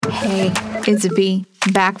Hey, it's V,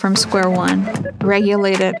 back from square one.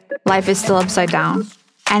 Regulated, life is still upside down.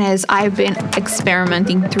 And as I've been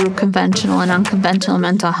experimenting through conventional and unconventional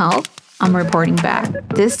mental health, I'm reporting back.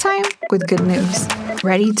 This time with good news.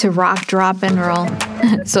 Ready to rock, drop, and roll.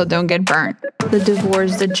 So don't get burnt. The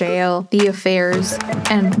divorce, the jail, the affairs,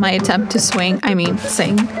 and my attempt to sing.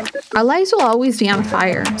 Our lives will always be on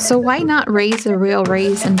fire, so why not raise the real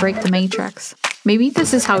race and break the matrix? Maybe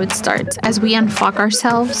this is how it starts. As we unfuck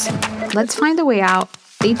ourselves, let's find a way out.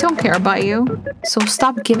 They don't care about you, so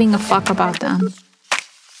stop giving a fuck about them.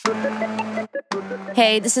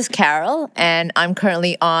 Hey, this is Karol, and I'm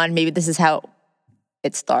currently on Maybe This Is How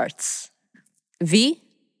It Starts. V,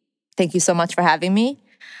 thank you so much for having me.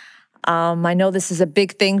 I know this is a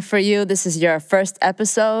big thing for you. This is your first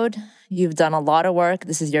episode. You've done a lot of work.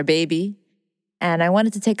 This is your baby. And I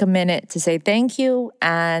wanted to take a minute to say thank you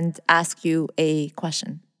and ask you a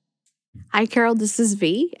question. Hi, Karol. This is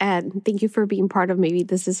V, and thank you for being part of Maybe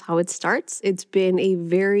This Is How It Starts. It's been a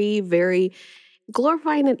very, very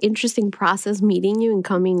glorifying and interesting process meeting you and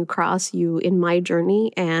coming across you in my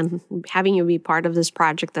journey and having you be part of this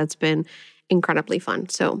project that's been incredibly fun.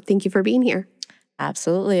 So thank you for being here.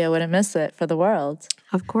 Absolutely. I wouldn't miss it for the world.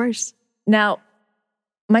 Of course. Now,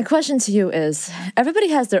 my question to you is, everybody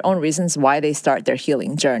has their own reasons why they start their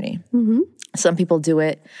healing journey. Mm-hmm. Some people do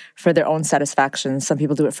it for their own satisfaction. Some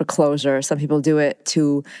people do it for closure. Some people do it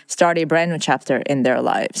to start a brand new chapter in their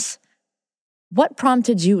lives. What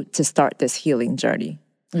prompted you to start this healing journey?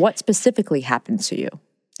 What specifically happened to you?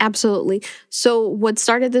 Absolutely. So what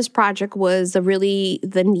started this project was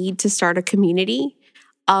the need to start a community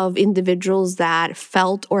of individuals that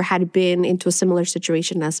felt or had been into a similar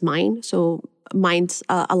situation as mine. So mine's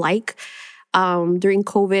alike. During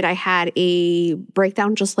COVID, I had a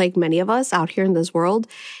breakdown just like many of us out here in this world.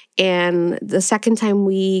 And the second time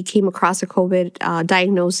we came across a COVID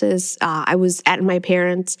diagnosis, I was at my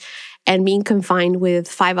parents', and being confined with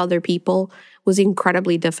 5 other people was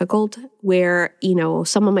incredibly difficult, where,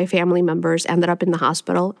 some of my family members ended up in the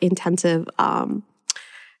hospital, intensive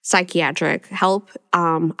psychiatric help.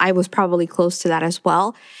 I was probably close to that as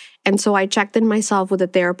well. And so I checked in myself with a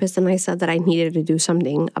therapist, and I said that I needed to do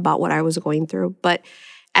something about what I was going through. But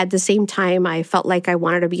at the same time, I felt like I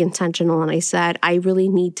wanted to be intentional, and I said, I really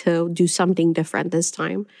need to do something different this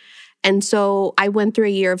time. And so I went through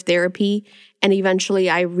a year of therapy, and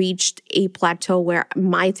eventually I reached a plateau where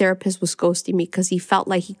my therapist was ghosting me because he felt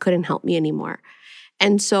like he couldn't help me anymore.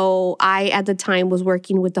 And so I, at the time, was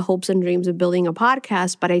working with the hopes and dreams of building a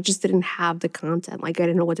podcast, but I just didn't have the content. Like, I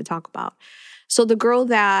didn't know what to talk about. So the girl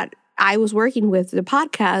that I was working with, the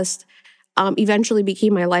podcast, eventually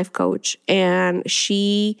became my life coach. And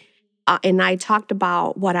she and I talked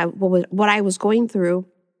about what I was going through.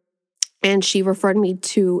 And she referred me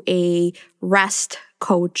to a rest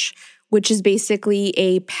coach, which is basically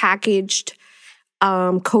a packaged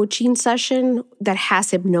coaching session that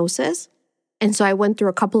has hypnosis. And so I went through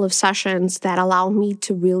a couple of sessions that allowed me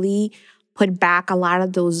to really put back a lot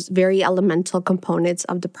of those very elemental components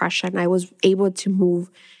of depression. I was able to move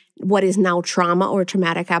what is now trauma or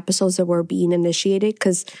traumatic episodes that were being initiated,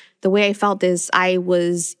 because the way I felt is I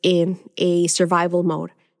was in a survival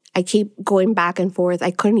mode. I keep going back and forth.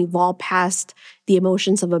 I couldn't evolve past the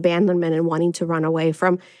emotions of abandonment and wanting to run away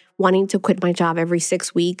from wanting to quit my job every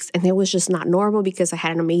 6 weeks. And it was just not normal because I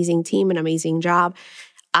had an amazing team, an amazing job.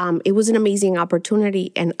 It was an amazing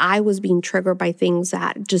opportunity, and I was being triggered by things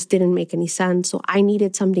that just didn't make any sense. So I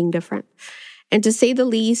needed something different. And to say the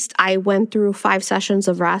least, I went through 5 sessions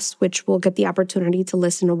of rest, which we'll get the opportunity to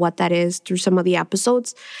listen to what that is through some of the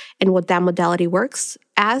episodes and what that modality works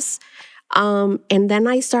as. And then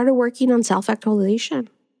I started working on self-actualization.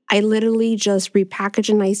 I literally just repackaged,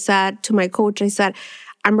 and I said to my coach, I said,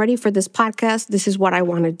 I'm ready for this podcast. This is what I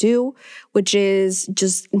want to do, which is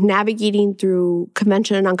just navigating through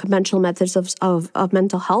conventional and unconventional methods of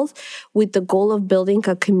mental health with the goal of building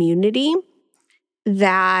a community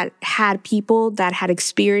that had people that had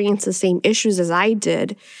experienced the same issues as I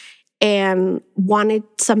did and wanted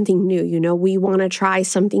something new. We want to try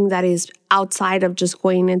something that is outside of just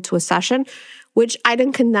going into a session, which I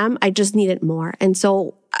didn't condemn. I just needed more. And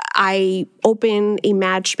so I opened a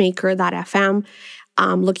matchmaker.fm,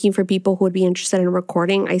 looking for people who would be interested in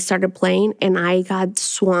recording. I started playing, and I got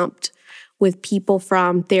swamped with people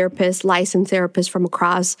from therapists, licensed therapists from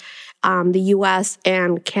across the US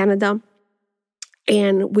and Canada.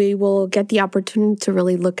 And we will get the opportunity to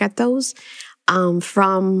really look at those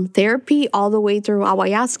from therapy all the way through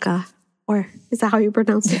ayahuasca. Or is that how you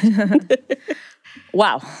pronounce it?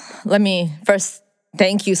 Wow. Let me first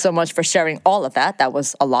thank you so much for sharing all of that. That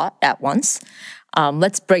was a lot at once.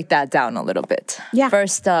 Let's break that down a little bit. Yeah.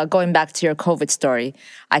 First, going back to your COVID story,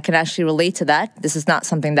 I can actually relate to that. This is not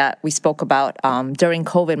something that we spoke about. During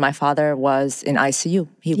COVID, my father was in ICU.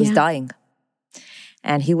 He was dying.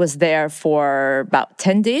 And he was there for about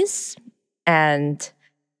 10 days. And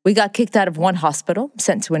we got kicked out of one hospital,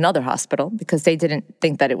 sent to another hospital because they didn't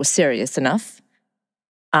think that it was serious enough,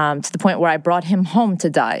 to the point where I brought him home to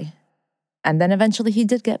die. And then eventually he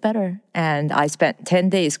did get better. And I spent 10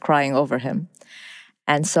 days crying over him.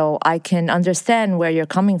 And so I can understand where you're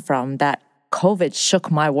coming from, that COVID shook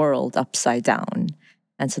my world upside down.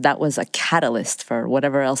 And so that was a catalyst for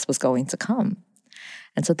whatever else was going to come.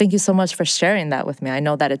 And so thank you so much for sharing that with me. I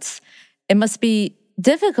know that it must be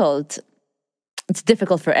difficult. It's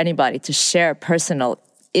difficult for anybody to share personal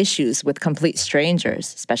issues with complete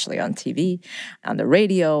strangers, especially on TV, on the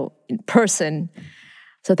radio, in person.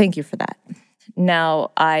 So thank you for that.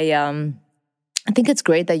 Now, I think it's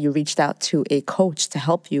great that you reached out to a coach to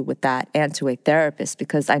help you with that and to a therapist,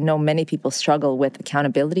 because I know many people struggle with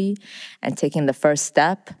accountability and taking the first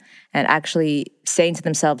step and actually saying to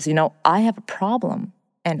themselves, I have a problem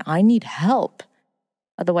and I need help.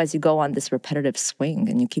 Otherwise, you go on this repetitive swing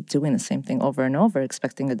and you keep doing the same thing over and over,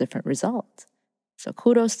 expecting a different result. So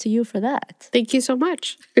kudos to you for that. Thank you so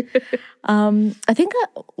much. I think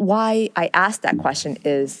why I asked that question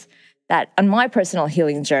is that on my personal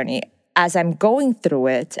healing journey, as I'm going through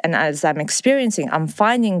it and as I'm experiencing, I'm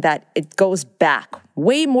finding that it goes back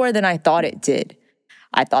way more than I thought it did.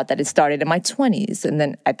 I thought that it started in my 20s, and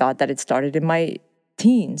then I thought that it started in my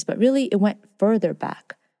teens, but really it went further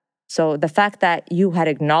back. So the fact that you had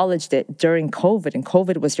acknowledged it during COVID and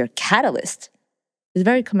COVID was your catalyst is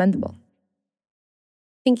very commendable.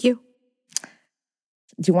 Thank you.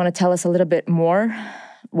 Do you want to tell us a little bit more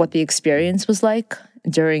what the experience was like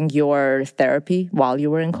during your therapy while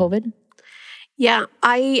you were in COVID? Yeah,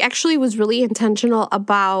 I actually was really intentional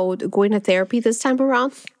about going to therapy this time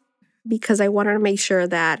around because I wanted to make sure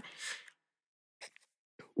that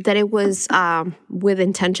it was with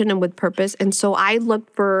intention and with purpose. And so I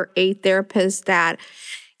looked for a therapist that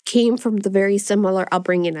came from the very similar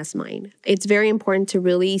upbringing as mine. It's very important to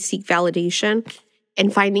really seek validation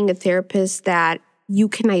and finding a therapist that you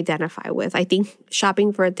can identify with. I think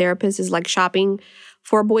shopping for a therapist is like shopping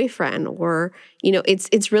for a boyfriend, or,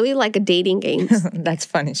 it's really like a dating game. That's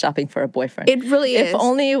funny, shopping for a boyfriend. It really is. If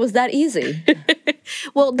only it was that easy.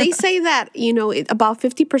 Well, they say that, about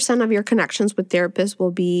 50% of your connections with therapists will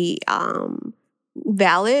be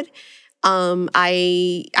valid.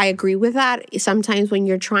 I agree with that. Sometimes when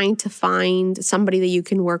you're trying to find somebody that you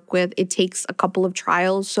can work with, it takes a couple of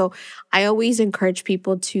trials. So I always encourage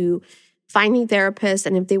people to find a therapist,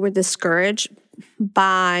 and if they were discouraged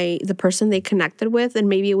by the person they connected with, then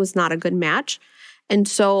maybe it was not a good match. And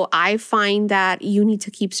so I find that you need to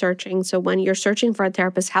keep searching. So when you're searching for a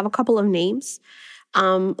therapist, have a couple of names.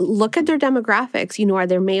 Look at their demographics. Are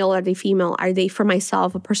they male? Are they female? Are they, for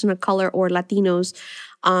myself, a person of color or Latinos?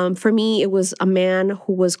 For me, it was a man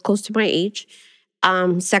who was close to my age,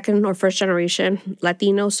 second or first generation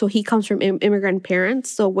Latino. So he comes from immigrant parents.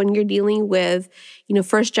 So when you're dealing with,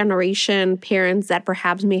 first generation parents that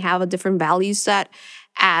perhaps may have a different value set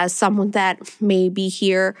as someone that may be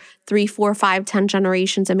here 3, 4, 5, 10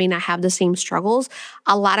 generations and may not have the same struggles,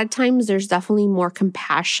 a lot of times there's definitely more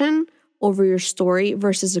compassion over your story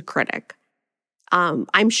versus a critic.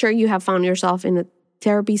 I'm sure you have found yourself in a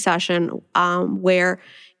therapy session where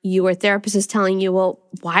your therapist is telling you, well,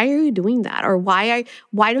 why are you doing that? Or why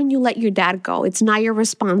don't you let your dad go? It's not your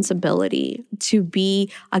responsibility to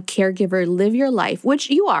be a caregiver, live your life, which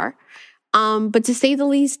you are. But to say the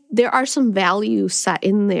least, there are some values set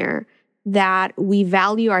in there that we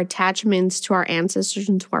value our attachments to our ancestors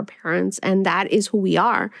and to our parents, and that is who we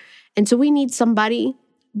are. And so we need somebody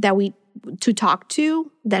to talk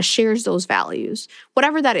to that shares those values,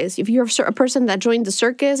 whatever that is. If you're a person that joined the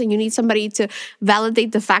circus and you need somebody to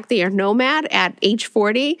validate the fact that you're a nomad at age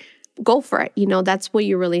 40, go for it. That's what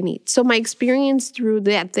you really need. So my experience through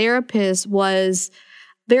that therapist was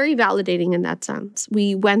very validating in that sense.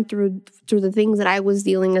 We went through the things that I was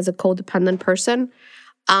dealing as a codependent person,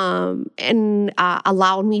 and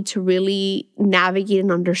allowed me to really navigate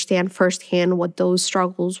and understand firsthand what those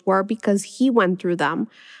struggles were, because he went through them.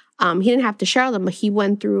 He didn't have to share them, but he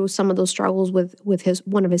went through some of those struggles with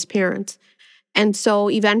one of his parents. And so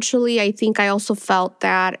eventually, I think I also felt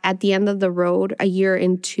that at the end of the road, a year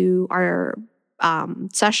into our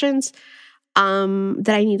sessions, that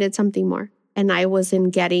I needed something more. And I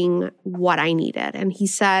wasn't getting what I needed. And he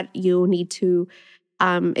said, you need to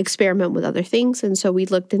experiment with other things. And so we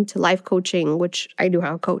looked into life coaching, which I do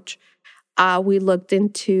have a coach. We looked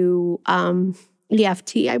into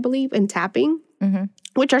EFT, I believe, and tapping.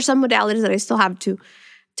 which are some modalities that I still have to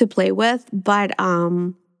play with. But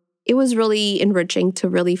it was really enriching to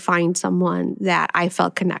really find someone that I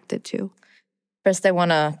felt connected to. First, I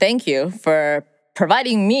want to thank you for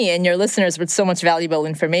providing me and your listeners with so much valuable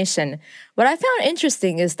information. What I found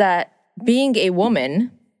interesting is that being a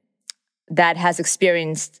woman that has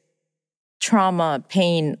experienced trauma,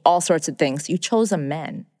 pain, all sorts of things, you chose a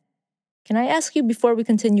man. Can I ask you before we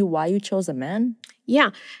continue why you chose a man? Yeah.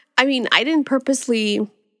 I mean, I didn't purposely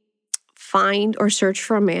find or search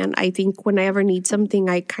for a man. I think when I ever need something,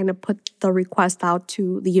 I kind of put the request out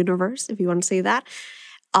to the universe, if you want to say that,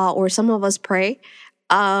 or some of us pray.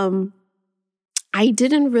 I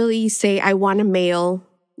didn't really say I want a male,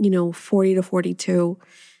 40 to 42,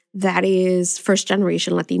 that is first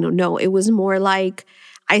generation Latino. No, it was more like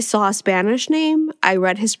I saw a Spanish name. I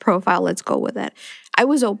read his profile. Let's go with it. I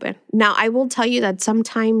was open. Now, I will tell you that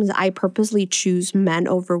sometimes I purposely choose men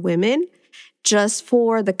over women just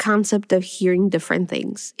for the concept of hearing different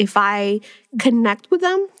things. If I connect with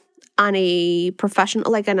them on a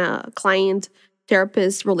professional, like in a client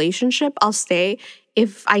therapist relationship, I'll stay.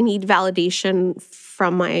 If I need validation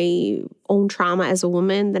from my own trauma as a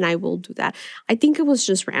woman, then I will do that. I think it was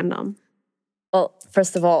just random. Well,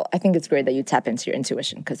 first of all, I think it's great that you tap into your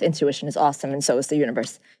intuition because intuition is awesome and so is the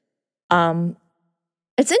universe.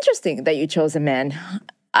 It's interesting that you chose a man.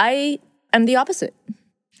 I am the opposite.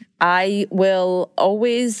 I will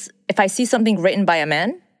always, if I see something written by a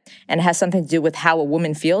man and it has something to do with how a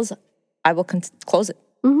woman feels, I will close it.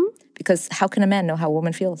 Because how can a man know how a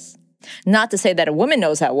woman feels? Not to say that a woman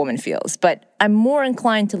knows how a woman feels, but I'm more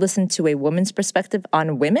inclined to listen to a woman's perspective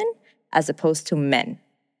on women as opposed to men.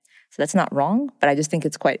 So that's not wrong, but I just think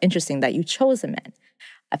it's quite interesting that you chose a man.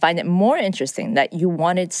 I find it more interesting that you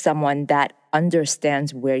wanted someone that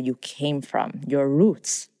understands where you came from, your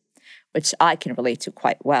roots, which I can relate to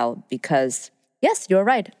quite well because, yes, you're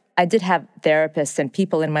right. I did have therapists and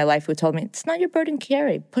people in my life who told me, it's not your burden,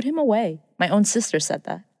 carry. Put him away. My own sister said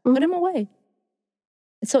that. Put him away.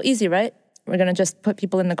 It's so easy, right? We're going to just put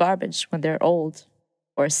people in the garbage when they're old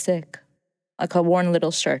or sick, like a worn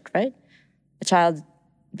little shirt, right? A child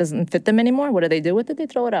doesn't fit them anymore. What do they do with it? They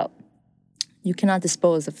throw it out. You cannot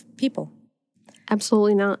dispose of people.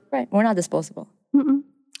 Absolutely not. Right. We're not disposable. And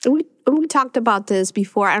we talked about this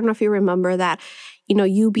before. I don't know if you remember that,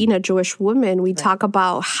 you being a Jewish woman, we talk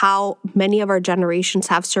about how many of our generations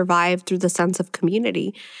have survived through the sense of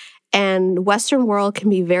community. And Western world can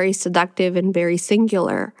be very seductive and very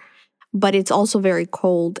singular, but it's also very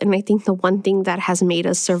cold. And I think the one thing that has made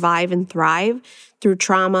us survive and thrive through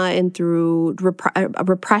trauma and through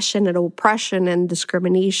repression and oppression and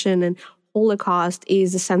discrimination and Holocaust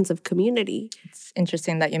is a sense of community. It's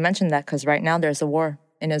interesting that you mentioned that because right now there's a war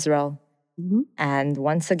in Israel. And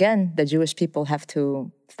once again, the Jewish people have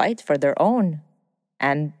to fight for their own.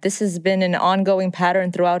 And this has been an ongoing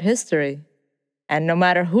pattern throughout history. And no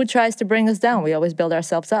matter who tries to bring us down, we always build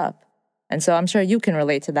ourselves up. And so I'm sure you can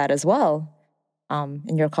relate to that as well.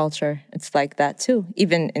 In your culture, it's like that too.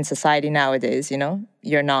 Even in society nowadays,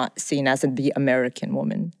 you're not seen as the American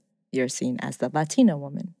woman. You're seen as the Latina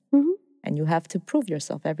woman. And you have to prove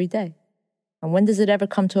yourself every day. And when does it ever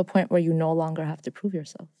come to a point where you no longer have to prove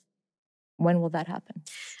yourself? When will that happen?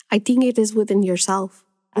 I think it is within yourself.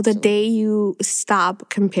 Absolutely. The day you stop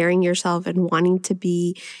comparing yourself and wanting to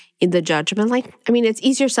be in the judgment, it's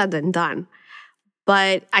easier said than done.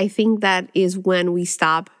 But I think that is when we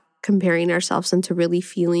stop comparing ourselves into really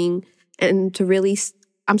feeling and to really,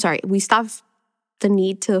 we stop the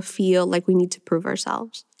need to feel like we need to prove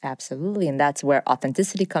ourselves. Absolutely. And that's where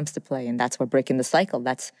authenticity comes to play. And that's where breaking the cycle.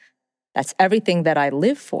 That's everything that I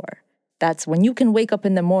live for. That's when you can wake up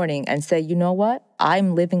in the morning and say, you know what?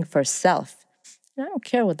 I'm living for self. And I don't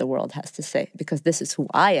care what the world has to say because this is who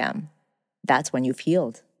I am. That's when you've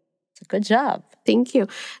healed. It's a good job. Thank you.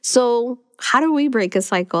 So how do we break a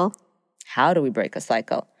cycle? How do we break a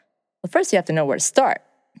cycle? Well, first you have to know where to start.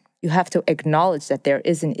 You have to acknowledge that there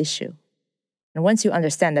is an issue. And once you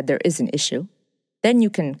understand that there is an issue, then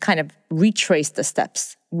you can kind of retrace the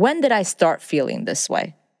steps. When did I start feeling this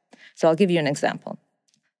way? So I'll give you an example.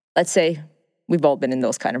 Let's say we've all been in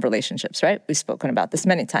those kind of relationships, right? We've spoken about this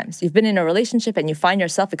many times. You've been in a relationship and you find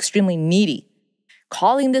yourself extremely needy.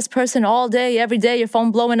 Calling this person all day, every day, your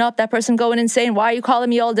phone blowing up, that person going insane. Why are you calling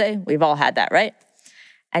me all day? We've all had that, right?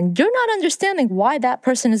 And you're not understanding why that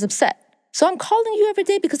person is upset. So I'm calling you every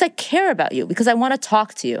day because I care about you, because I want to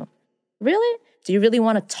talk to you. Really? Do you really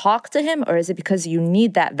want to talk to him? Or is it because you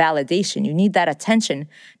need that validation? You need that attention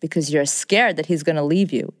because you're scared that he's going to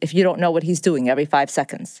leave you if you don't know what he's doing every 5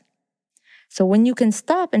 seconds. So when you can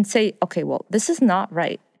stop and say, okay, well, this is not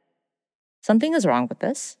right. Something is wrong with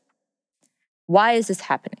this. Why is this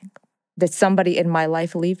happening? Did somebody in my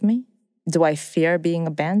life leave me? Do I fear being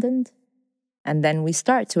abandoned? And then we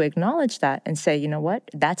start to acknowledge that and say, you know what?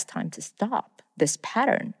 That's time to stop this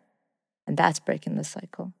pattern. And that's breaking the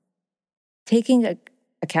cycle. Taking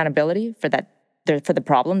accountability for the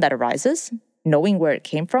problem that arises, knowing where it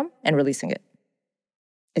came from, and releasing it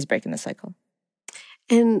is breaking the cycle.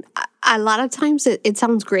 And a lot of times it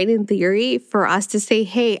sounds great in theory for us to say,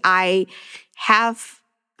 hey, I have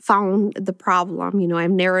found the problem. I've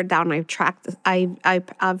narrowed down, I've tracked,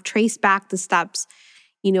 I've traced back the steps.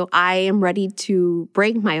 I am ready to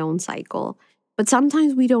break my own cycle. But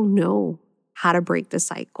sometimes we don't know how to break the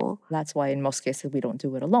cycle. That's why in most cases we don't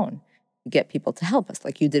do it alone. We get people to help us,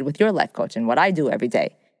 like you did with your life coach and what I do every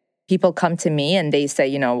day. People come to me and they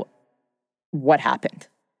say, what happened?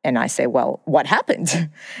 And I say, well, what happened?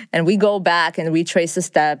 And we go back and we trace the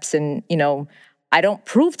steps and, I don't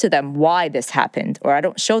prove to them why this happened, or I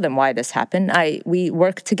don't show them why this happened. We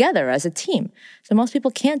work together as a team. So most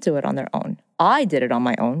people can't do it on their own. I did it on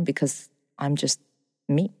my own because I'm just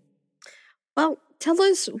me. Well, tell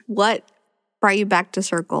us what brought you back to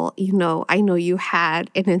Circle. I know you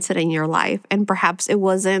had an incident in your life, and perhaps it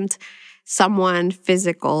wasn't someone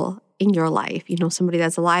physical in your life, somebody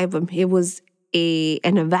that's alive, but it was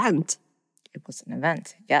an event. It was an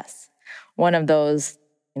event, yes. One of those,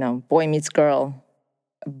 boy meets girl,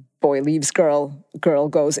 boy leaves girl, girl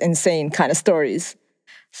goes insane kind of stories.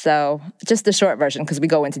 So just the short version, because we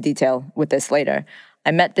go into detail with this later.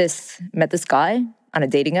 I met this guy on a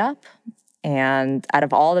dating app. And out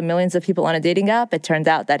of all the millions of people on a dating app, it turned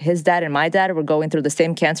out that his dad and my dad were going through the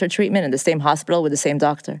same cancer treatment in the same hospital with the same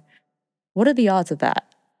doctor. What are the odds of that?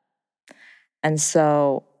 And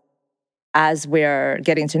so as we're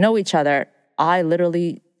getting to know each other, I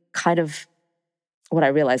literally kind of, what I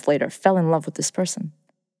realized later, fell in love with this person.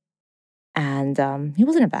 And he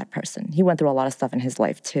wasn't a bad person. He went through a lot of stuff in his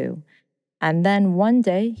life too. And then one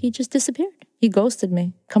day, he just disappeared. He ghosted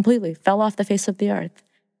me completely, fell off the face of the earth.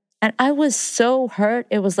 And I was so hurt.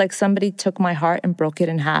 It was like somebody took my heart and broke it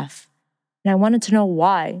in half. And I wanted to know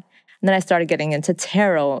why. And then I started getting into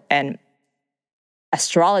tarot and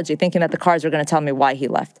astrology, thinking that the cards were going to tell me why he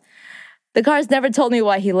left. The cards never told me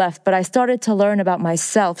why he left, but I started to learn about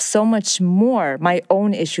myself so much more, my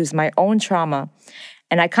own issues, my own trauma.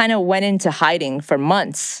 And I kind of went into hiding for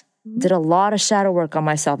months, did a lot of shadow work on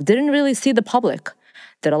myself, didn't really see the public,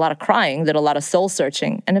 did a lot of crying, did a lot of soul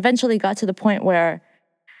searching, and eventually got to the point where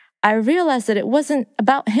I realized that it wasn't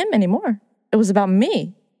about him anymore. It was about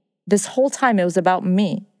me. This whole time, it was about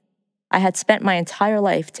me. I had spent my entire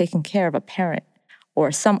life taking care of a parent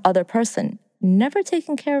or some other person, never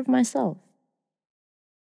taking care of myself.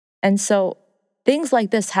 And so things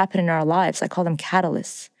like this happen in our lives. I call them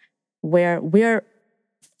catalysts, where we're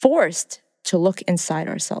forced to look inside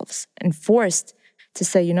ourselves and forced to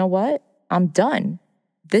say, you know what? I'm done.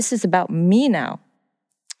 This is about me now.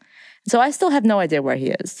 So I still have no idea where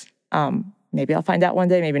he is. Maybe I'll find out one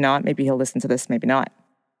day, maybe not. Maybe he'll listen to this, maybe not.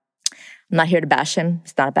 I'm not here to bash him.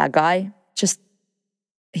 He's not a bad guy. Just,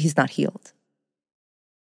 he's not healed.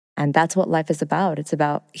 And that's what life is about. It's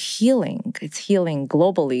about healing. It's healing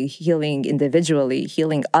globally, healing individually,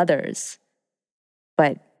 healing others,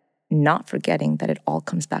 but not forgetting that it all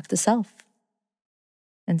comes back to self.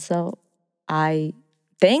 And so I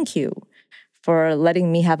thank you for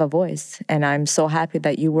letting me have a voice. And I'm so happy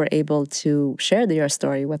that you were able to share your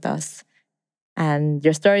story with us. And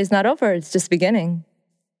your story is not over. It's just beginning,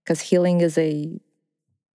 because healing is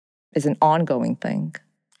an ongoing thing.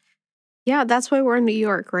 Yeah, that's why we're in New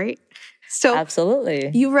York, right? So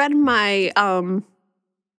absolutely. You read my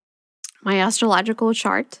my astrological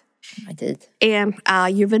chart. I did. And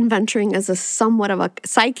you've been venturing as a somewhat of a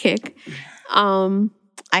psychic. I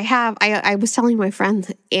was telling my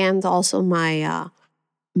friend and also my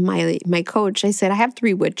my coach, I said, I have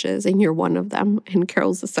 3 witches and you're one of them. And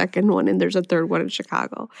Karol's the second one. And there's a third one in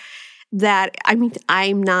Chicago. That, I mean,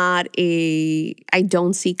 I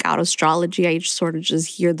don't seek out astrology. I sort of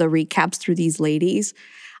just hear the recaps through these ladies.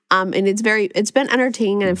 And it's been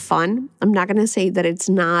entertaining and fun. I'm not going to say that it's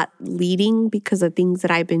not leading, because the things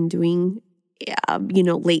that I've been doing,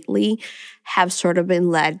 lately have sort of been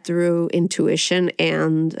led through intuition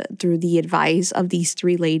and through the advice of these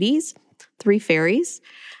 3 ladies, 3 fairies.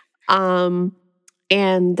 And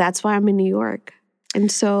that's why I'm in New York.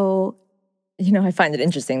 And so, I find it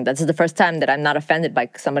interesting. This is the first time that I'm not offended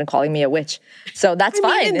by someone calling me a witch. So that's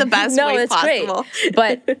fine. In the best way possible. Great.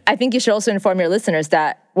 But I think you should also inform your listeners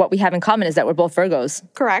that what we have in common is that we're both Virgos.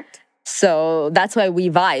 Correct. So that's why we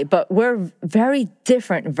vibe. But we're very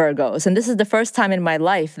different Virgos. And this is the first time in my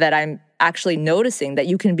life that I'm actually noticing that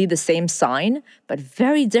you can be the same sign, but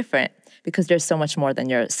very different. because there's so much more than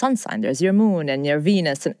your sun sign. There's your moon and your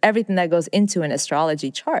Venus and everything that goes into an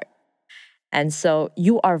astrology chart. And so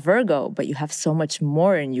you are Virgo, but you have so much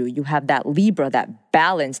more in you. You have that Libra, that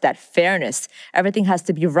balance, that fairness. Everything has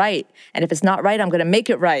to be right. And if it's not right, I'm going to make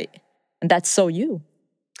it right. And that's so you.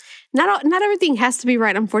 Not everything has to be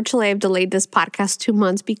right. Unfortunately, I've delayed this podcast 2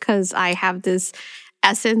 months because I have this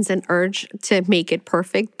essence and urge to make it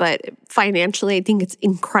perfect. But financially, I think it's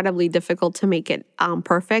incredibly difficult to make it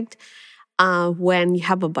perfect when you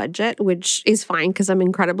have a budget, which is fine because I'm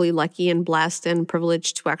incredibly lucky and blessed and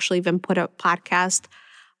privileged to actually even put a podcast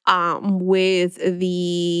with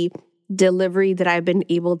the delivery that I've been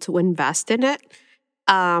able to invest in it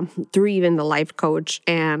through even the life coach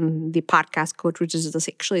and the podcast coach, which is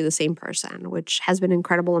actually the same person, which has been an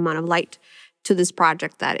incredible amount of light to this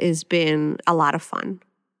project that has been a lot of fun.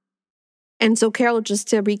 And so, Karol, just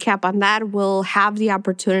to recap on that, we'll have the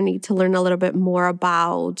opportunity to learn a little bit more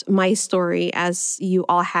about my story as you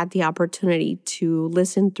all had the opportunity to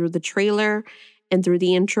listen through the trailer and through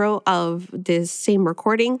the intro of this same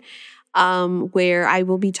recording, where I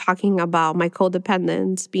will be talking about my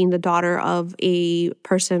codependence, being the daughter of a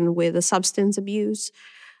person with a substance abuse,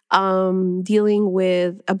 dealing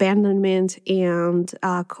with abandonment and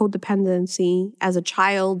codependency as a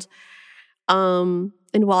child.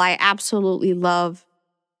 And while I absolutely love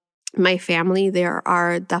my family, there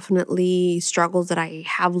are definitely struggles that I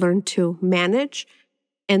have learned to manage.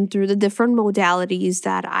 And through the different modalities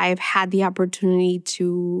that I've had the opportunity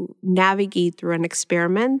to navigate through and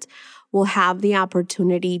experiment, we'll have the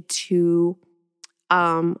opportunity to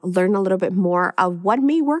learn a little bit more of what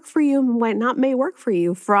may work for you and what not may work for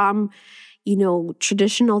you, from,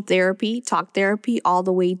 traditional therapy, talk therapy, all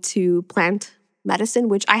the way to plant medicine,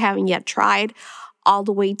 which I haven't yet tried, all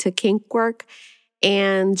the way to kink work.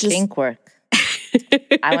 And just kink work.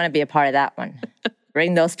 I want to be a part of that one.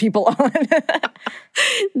 Bring those people on.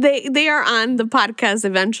 They are on the podcast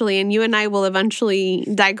eventually, and you and I will eventually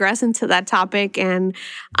digress into that topic and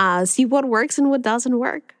see what works and what doesn't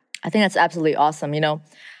work. I think that's absolutely awesome.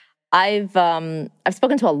 I've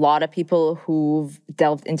spoken to a lot of people who've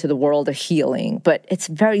delved into the world of healing, but it's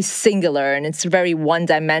very singular and it's very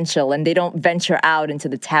one-dimensional, and they don't venture out into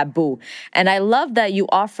the taboo. And I love that you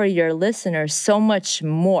offer your listeners so much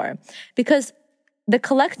more, because the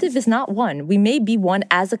collective is not one. We may be one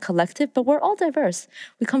as a collective, but we're all diverse.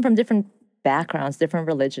 We come from different backgrounds, different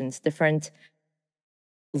religions, different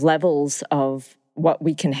levels of what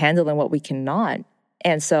we can handle and what we cannot.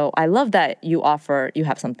 And so I love that you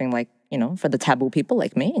have something like, for the taboo people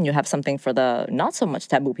like me, and you have something for the not so much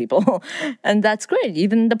taboo people. And that's great.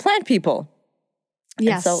 Even the plant people.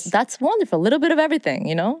 Yes. And so that's wonderful. A little bit of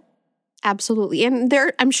everything, Absolutely. And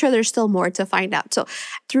I'm sure there's still more to find out. So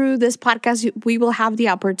through this podcast, we will have the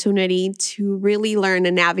opportunity to really learn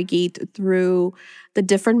and navigate through the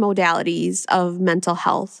different modalities of mental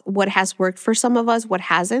health, what has worked for some of us, what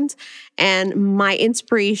hasn't. And my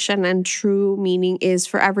inspiration and true meaning is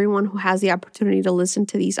for everyone who has the opportunity to listen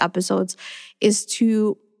to these episodes is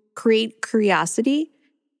to create curiosity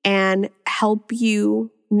and help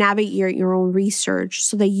you navigate your own research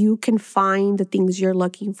so that you can find the things you're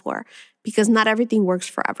looking for. Because not everything works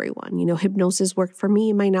for everyone. Hypnosis worked for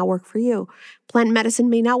me, it might not work for you. Plant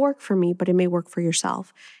medicine may not work for me, but it may work for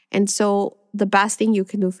yourself. And so the best thing you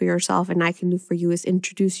can do for yourself and I can do for you is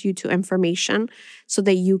introduce you to information so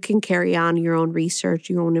that you can carry on your own research,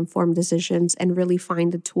 your own informed decisions, and really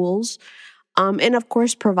find the tools. And of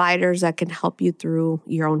course, providers that can help you through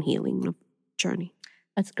your own healing journey.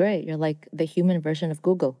 That's great. You're like the human version of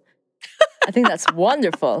Google. I think that's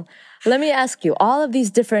wonderful. Let me ask you, all of these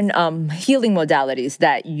different healing modalities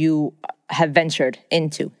that you have ventured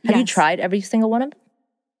into, have you tried every single one of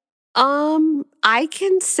them? I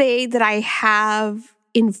can say that I have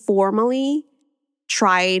informally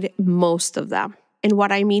tried most of them. And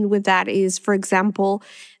what I mean with that is, for example,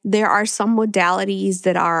 there are some modalities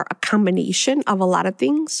that are a combination of a lot of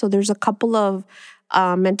things. So there's a couple of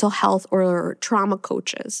mental health or trauma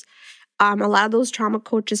coaches. A lot of those trauma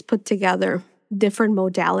coaches put together different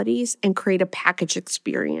modalities and create a package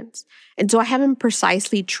experience. And so I haven't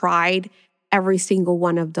precisely tried every single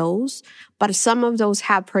one of those, but some of those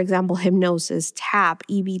have, for example, hypnosis, TAP,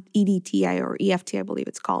 EDT, or EFT, I believe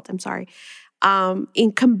it's called. I'm sorry.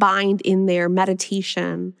 Combined in their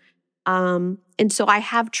meditation. And so I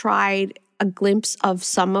have tried a glimpse of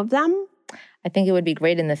some of them. I think it would be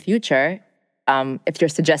great in the future, if you're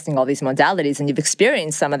suggesting all these modalities and you've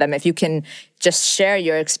experienced some of them, if you can just share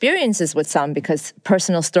your experiences with some, because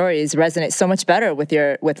personal stories resonate so much better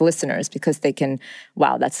with listeners, because they can,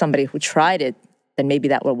 wow, that's somebody who tried it. then maybe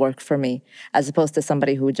that will work for me, as opposed to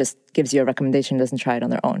somebody who just gives you a recommendation, doesn't try it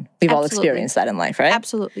on their own. We've all experienced that in life, right?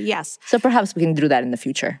 Absolutely, yes. So perhaps we can do that in the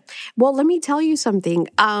future. Well, let me tell you something.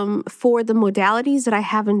 For the modalities that I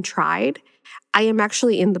haven't tried, I am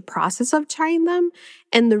actually in the process of trying them.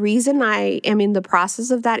 And the reason I am in the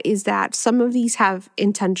process of that is that some of these have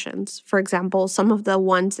intentions. For example, some of the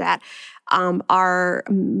ones that are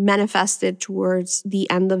manifested towards the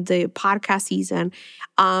end of the podcast season,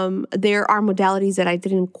 there are modalities that I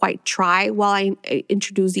didn't quite try while I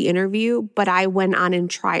introduced the interview, but I went on and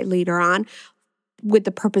tried later on with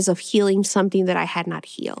the purpose of healing something that I had not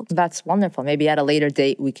healed. That's wonderful. Maybe at a later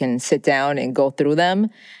date, we can sit down and go through them,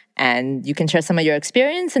 and you can share some of your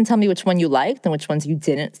experience and tell me which one you liked and which ones you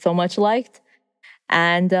didn't so much liked.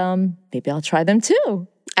 And maybe I'll try them too.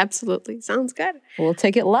 Absolutely. Sounds good. We'll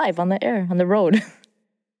take it live on the air, on the road.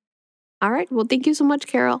 All right. Well, thank you so much,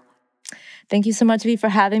 Karol. Thank you so much, V, for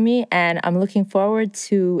having me. And I'm looking forward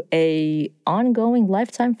to a ongoing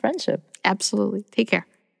lifetime friendship. Absolutely. Take care.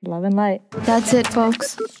 Love and light. That's it,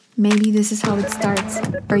 folks. Maybe this is how it starts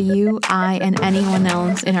for you, I, and anyone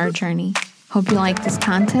else in our journey. Hope you like this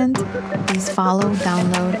content. Please follow,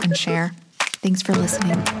 download, and share. Thanks for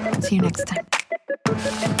listening. See you next time.